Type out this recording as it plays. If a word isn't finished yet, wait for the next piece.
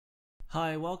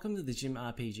Hi, welcome to the Gym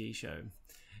RPG show.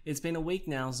 It's been a week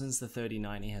now since the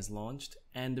 3090 has launched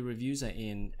and the reviews are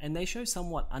in, and they show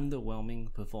somewhat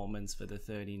underwhelming performance for the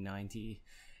 3090.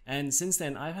 And since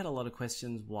then I've had a lot of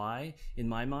questions why, in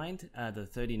my mind, the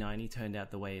 3090 turned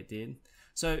out the way it did.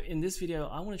 So in this video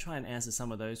I want to try and answer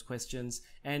some of those questions,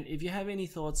 and if you have any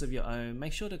thoughts of your own,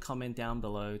 make sure to comment down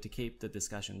below to keep the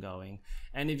discussion going.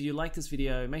 And if you like this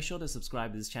video, make sure to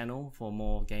subscribe to this channel for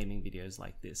more gaming videos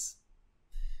like this.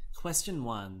 Question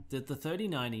 1. Did the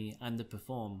 3090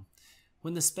 underperform?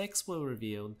 When the specs were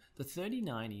revealed, the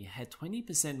 3090 had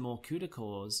 20% more CUDA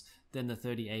cores than the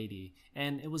 3080,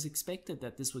 and it was expected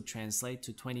that this would translate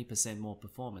to 20% more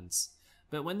performance.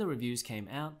 But when the reviews came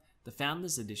out, the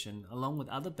Founders Edition, along with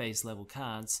other base level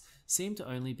cards, seemed to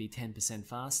only be 10%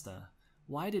 faster.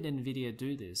 Why did Nvidia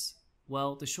do this?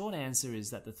 Well, the short answer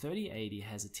is that the 3080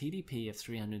 has a TDP of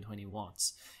 320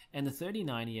 watts, and the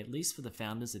 3090, at least for the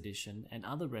Founders Edition and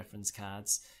other reference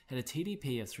cards, had a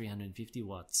TDP of 350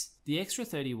 watts. The extra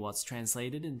 30 watts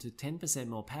translated into 10%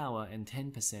 more power and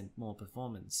 10% more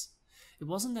performance. It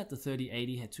wasn't that the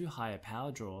 3080 had too high a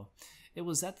power draw, it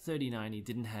was that the 3090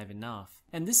 didn't have enough.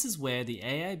 And this is where the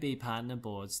AIB partner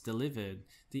boards delivered.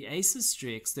 The Asus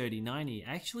Strix 3090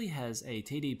 actually has a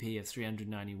TDP of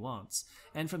 390 watts,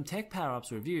 and from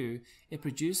Techpowerup's review, it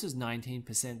produces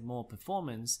 19% more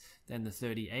performance than the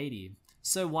 3080.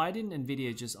 So why didn't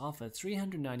Nvidia just offer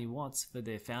 390 watts for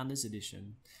their Founders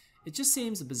Edition? It just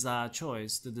seems a bizarre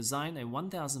choice to design a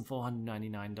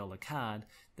 $1,499 card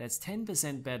that's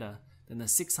 10% better than the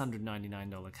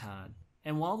 $699 card.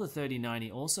 And while the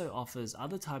 3090 also offers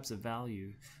other types of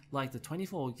value, like the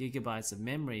 24GB of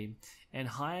memory and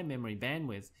higher memory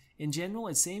bandwidth, in general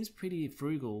it seems pretty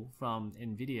frugal from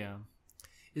Nvidia.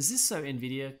 Is this so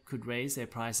Nvidia could raise their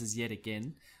prices yet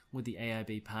again with the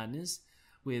AIB partners?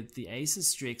 With the Asus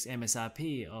Strix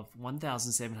MSRP of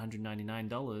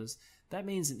 $1,799, that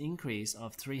means an increase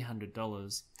of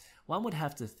 $300. One would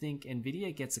have to think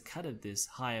Nvidia gets a cut of this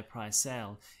higher price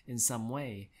sale in some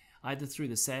way, either through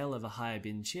the sale of a higher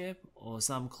bin chip or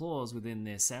some clause within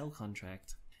their sale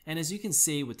contract. And as you can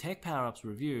see with Techpowerup's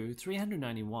review,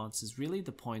 390 watts is really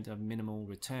the point of minimal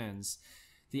returns.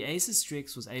 The Asus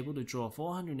Strix was able to draw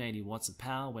 480 watts of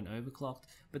power when overclocked,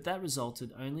 but that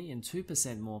resulted only in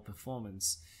 2% more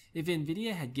performance. If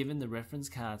Nvidia had given the reference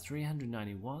card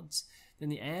 390 watts, then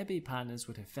the AIB partners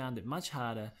would have found it much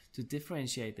harder to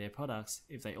differentiate their products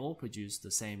if they all produced the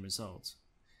same result.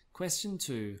 Question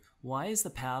 2. Why is the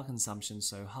power consumption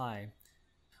so high?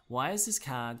 Why is this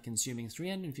card consuming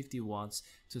 350 watts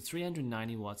to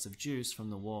 390 watts of juice from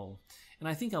the wall? And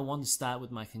I think I want to start with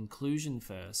my conclusion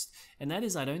first, and that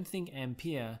is I don't think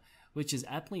Ampere, which is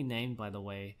aptly named by the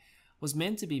way, was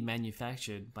meant to be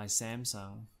manufactured by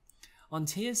Samsung. On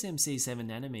TSMC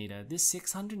 7nm, this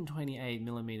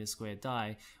 628mm²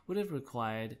 die would have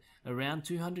required around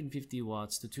 250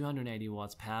 watts to 280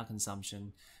 watts power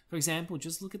consumption. For example,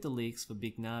 just look at the leaks for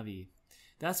Big Navi.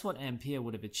 That's what Ampere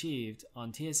would have achieved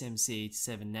on TSMC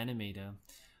 7nm,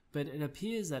 but it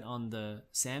appears that on the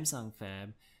Samsung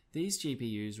Fab, these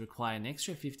GPUs require an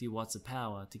extra 50 watts of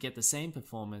power to get the same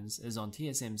performance as on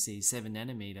TSMC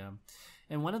 7nm,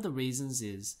 and one of the reasons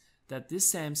is that this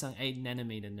Samsung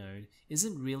 8nm node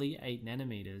isn't really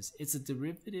 8nm, it's a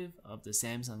derivative of the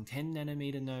Samsung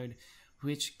 10nm node,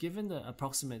 which, given the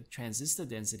approximate transistor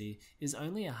density, is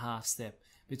only a half step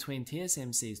between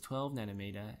TSMC's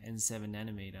 12nm and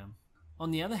 7nm.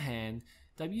 On the other hand,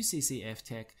 WCC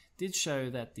F-Tech did show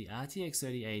that the RTX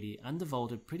 3080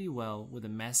 undervolted pretty well with a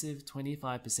massive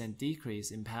 25% decrease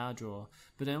in power draw,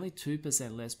 but only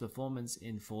 2% less performance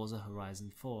in Forza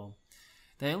Horizon 4.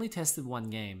 They only tested one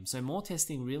game, so more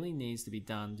testing really needs to be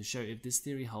done to show if this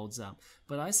theory holds up,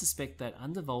 but I suspect that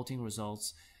undervolting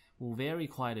results will vary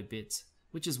quite a bit,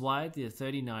 which is why the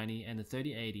 3090 and the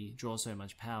 3080 draw so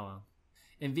much power.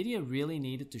 Nvidia really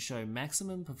needed to show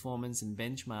maximum performance in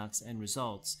benchmarks and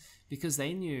results because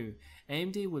they knew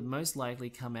AMD would most likely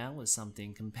come out with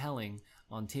something compelling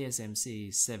on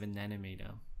TSMC's 7nm.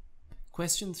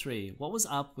 Question 3. What was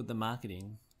up with the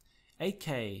marketing?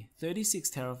 8K,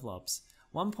 36 teraflops,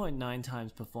 1.9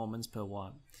 times performance per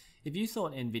watt. If you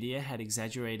thought Nvidia had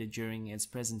exaggerated during its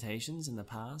presentations in the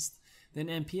past, then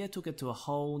Ampere took it to a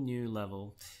whole new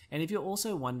level. And if you're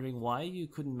also wondering why you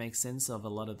couldn't make sense of a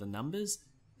lot of the numbers,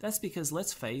 that's because,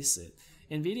 let's face it,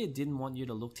 Nvidia didn't want you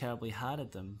to look terribly hard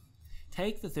at them.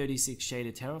 Take the 36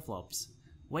 shaded teraflops.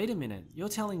 Wait a minute, you're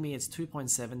telling me it's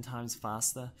 2.7 times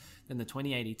faster than the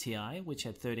 2080 Ti, which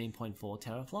had 13.4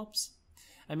 teraflops?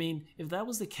 I mean, if that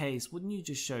was the case, wouldn't you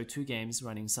just show two games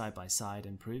running side by side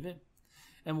and prove it?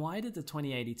 And why did the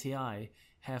 2080 Ti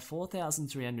have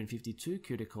 4,352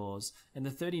 CUDA cores and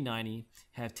the 3090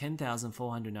 have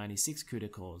 10,496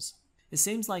 CUDA cores. It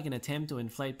seems like an attempt to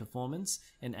inflate performance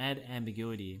and add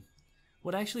ambiguity.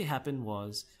 What actually happened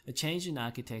was a change in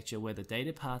architecture where the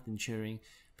data path in Turing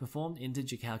performed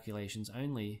integer calculations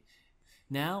only.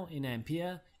 Now, in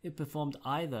Ampere, it performed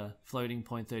either floating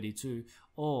point 32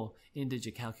 or integer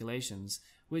calculations,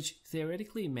 which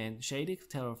theoretically meant shaded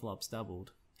teraflops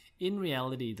doubled. In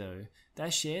reality though,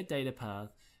 that shared data path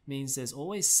means there's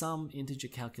always some integer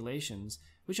calculations,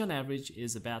 which on average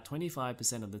is about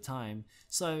 25% of the time,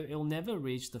 so it will never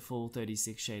reach the full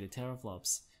 36 shaded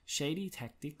teraflops. Shady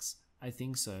tactics? I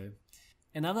think so.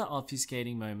 Another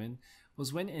obfuscating moment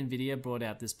was when Nvidia brought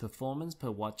out this performance per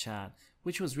watt chart,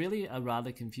 which was really a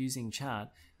rather confusing chart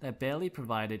that barely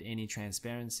provided any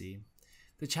transparency.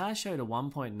 The chart showed a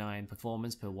 1.9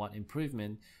 performance per watt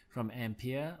improvement from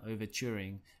Ampere over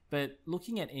Turing, but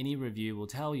looking at any review will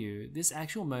tell you this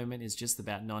actual moment is just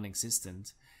about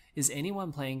non-existent. Is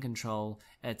anyone playing Control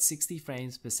at 60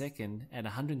 frames per second at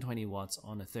 120 watts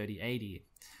on a 3080?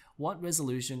 What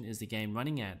resolution is the game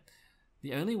running at?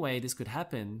 The only way this could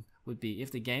happen would be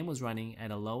if the game was running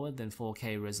at a lower than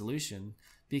 4K resolution,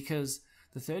 because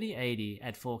the 3080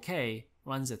 at 4K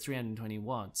runs at 320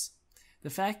 watts. The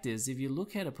fact is, if you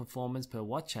look at a performance per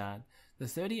watt chart, the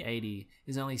 3080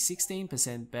 is only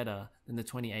 16% better than the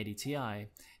 2080 Ti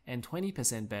and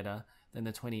 20% better than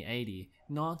the 2080,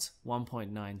 not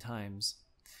 1.9 times.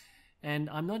 And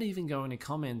I'm not even going to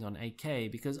comment on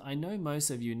 8K because I know most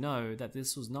of you know that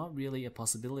this was not really a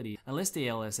possibility unless the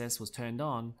LSS was turned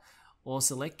on or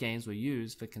select games were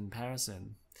used for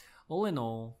comparison. All in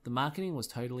all, the marketing was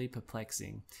totally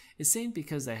perplexing. It seemed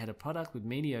because they had a product with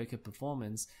mediocre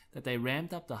performance that they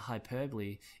ramped up the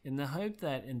hyperbole in the hope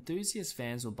that enthusiast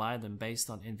fans will buy them based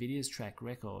on Nvidia's track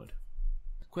record.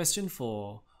 Question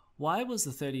 4. Why was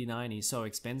the 3090 so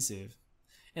expensive?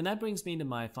 And that brings me to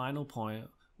my final point.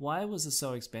 Why was it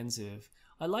so expensive?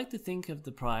 I like to think of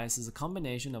the price as a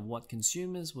combination of what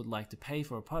consumers would like to pay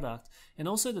for a product and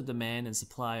also the demand and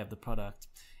supply of the product.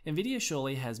 Nvidia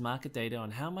surely has market data on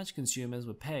how much consumers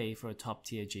would pay for a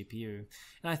top-tier GPU,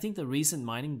 and I think the recent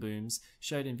mining booms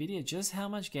showed Nvidia just how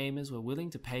much gamers were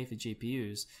willing to pay for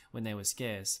GPUs when they were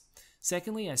scarce.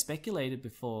 Secondly, I speculated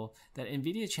before that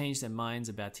Nvidia changed their minds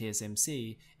about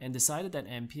TSMC and decided that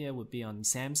Ampere would be on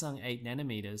Samsung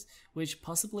 8nm, which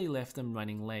possibly left them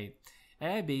running late.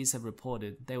 AIBs have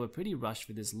reported they were pretty rushed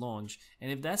for this launch,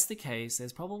 and if that's the case,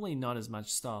 there's probably not as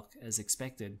much stock as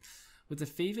expected. With the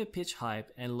fever pitch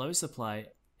hype and low supply,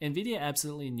 Nvidia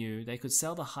absolutely knew they could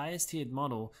sell the highest tiered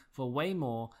model for way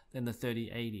more than the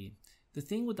 3080. The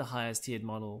thing with the highest tiered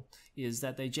model is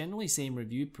that they generally seem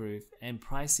review proof and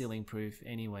price ceiling proof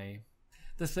anyway.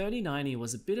 The 3090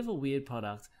 was a bit of a weird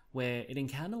product where it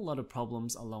encountered a lot of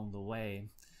problems along the way.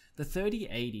 The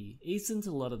 3080 eats into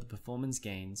a lot of the performance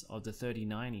gains of the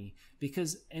 3090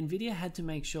 because Nvidia had to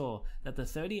make sure that the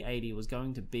 3080 was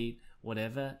going to beat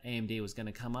whatever AMD was going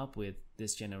to come up with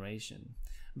this generation.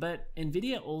 But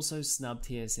Nvidia also snubbed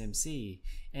TSMC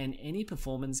and any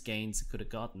performance gains it could have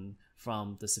gotten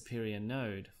from the superior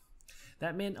node.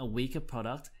 That meant a weaker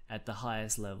product at the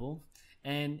highest level,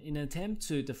 and in an attempt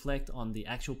to deflect on the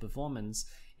actual performance,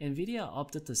 Nvidia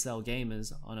opted to sell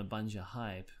gamers on a bunch of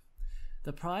hype.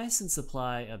 The price and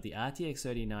supply of the RTX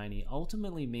 3090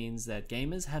 ultimately means that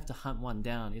gamers have to hunt one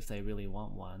down if they really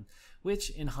want one,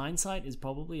 which in hindsight is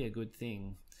probably a good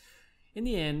thing. In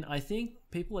the end, I think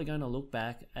people are going to look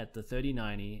back at the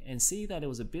 3090 and see that it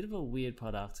was a bit of a weird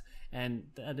product and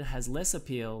that it has less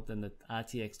appeal than the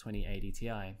RTX 2080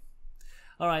 Ti.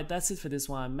 Alright, that's it for this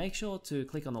one. Make sure to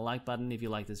click on the like button if you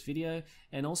like this video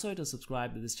and also to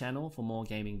subscribe to this channel for more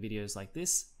gaming videos like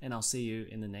this, and I'll see you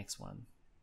in the next one.